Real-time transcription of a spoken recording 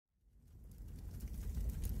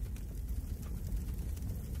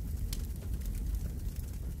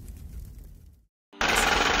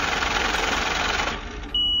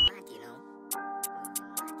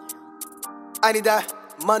I need that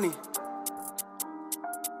money.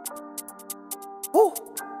 Woo.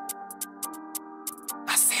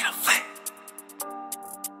 Nasir Laflare.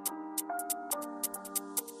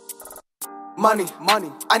 Money,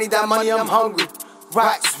 money. I need that money, I'm hungry.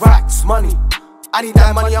 Rackz, racks, money. I need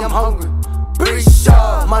that money, I'm hungry.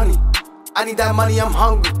 Brisha, money. I need that money, I'm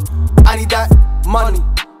hungry. I need that money.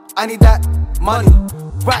 I need that money.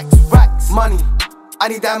 Rackz, racks, money. I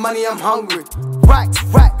need that money, I'm hungry.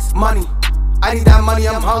 Rackz, racks, money. I need that money,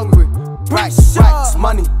 I'm hungry. Rackz, racks,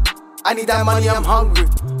 money. I need that money, I'm hungry.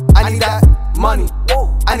 I need that money.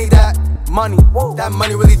 I need that money. That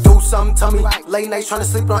money really do something to me. Late nights trying to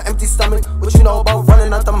sleep on an empty stomach. What you know about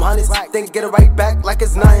running out them hundreds? Then get it right back like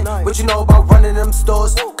it's nothing. What you know about running them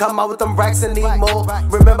stores? Come out with them racks and need more.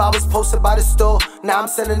 Remember I was posted by the store. Now I'm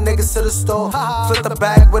sending niggas to the store. Flip the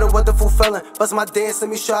bag with a wonderful feeling. Bust my dance, let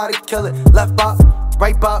me show how to kill it. Left bop,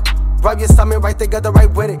 right bop. Rub your stomach right together, right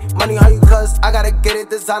with it. Money on you cuz I gotta get it.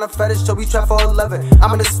 Designer fetish, so we trap for 11.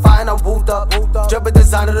 I'm in the spot and I'm whooped up. Drippin'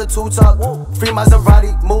 designer the two-tuck. Free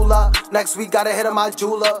Maserati, moolah. Next week gotta hit on my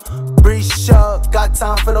jeweler. Brisha, got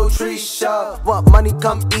time for no tree shove. Want money,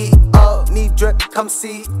 come eat up. Need drip, come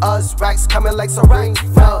see us. Racks coming like some ring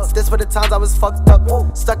bells. This for the times I was fucked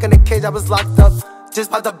up. Stuck in a cage, I was locked up. Just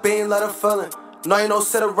about the beam, let her feelin'. No, you don't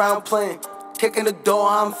sit around playing. Kicking the door,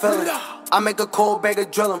 how I'm feeling. I make a cold bag of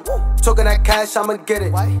drillin'. Talking that cash, I'ma get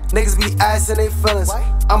it. Niggas be assin' they feelings.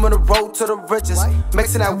 I'm on the road to the riches.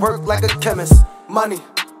 Mixing that work like a chemist. Money,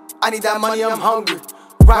 I need that money, I'm hungry.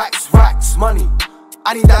 Racks, racks, money.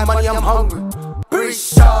 I need that money, I'm hungry.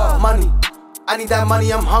 Brisha, money. I need that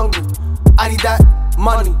money, I'm hungry. I need that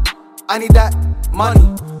money. I need that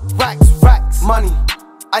money. Racks, racks, money.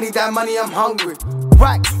 I need that money, I'm hungry.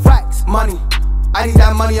 Racks, racks, money. I need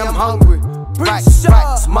that money, I'm hungry. Racks,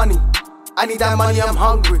 racks, money. I need that money, I'm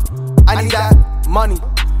hungry. I need that money.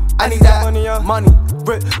 I need that money.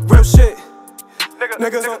 Real shit.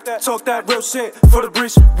 Niggas talk that real shit. For the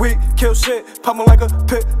breach, we kill shit. Pop 'em like a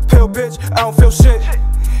pill bitch. I don't feel shit.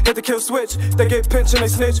 Hit the kill switch. They get pinched and they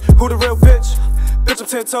snitch. Who the real bitch? Bitch, I'm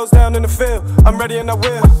 10 toes down in the field. I'm ready and I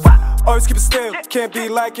will. Always keep it still. Can't be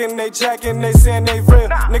liking, they jacking, they saying they real.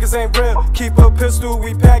 Niggas ain't real. Keep a pistol,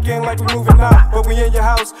 we packing like we moving out. But we in your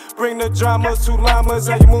house, bring the dramas, 2 llamas,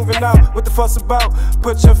 how you moving out? What the fuss about?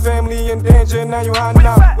 Put your family in danger, now you hiding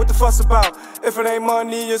out. What the fuss about? If it ain't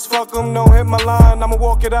money, it's fuck 'em, don't hit my line, I'ma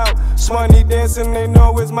walk it out. Money dancing, they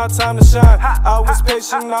know it's my time to shine. I was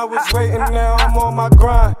patient, I was waiting, now I'm on my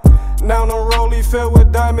grind. Now the rollie filled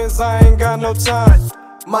with diamonds, I ain't got no time.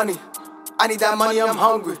 Money, I need that money, I'm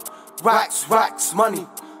hungry. Racks, racks, money.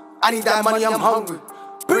 I need that money, I'm hungry.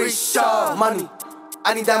 Brisha, money.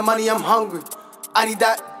 I need that money, I'm hungry. I need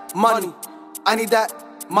that money. I need that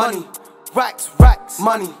money. Racks, racks,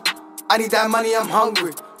 money. I need that money, I'm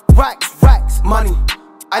hungry. Racks, racks, money.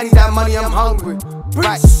 I need that money, I'm hungry.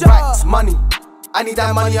 Racks, racks, money. I need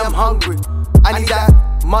that money, I'm hungry. I need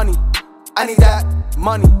that money. I need that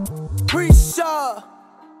money. Brisha.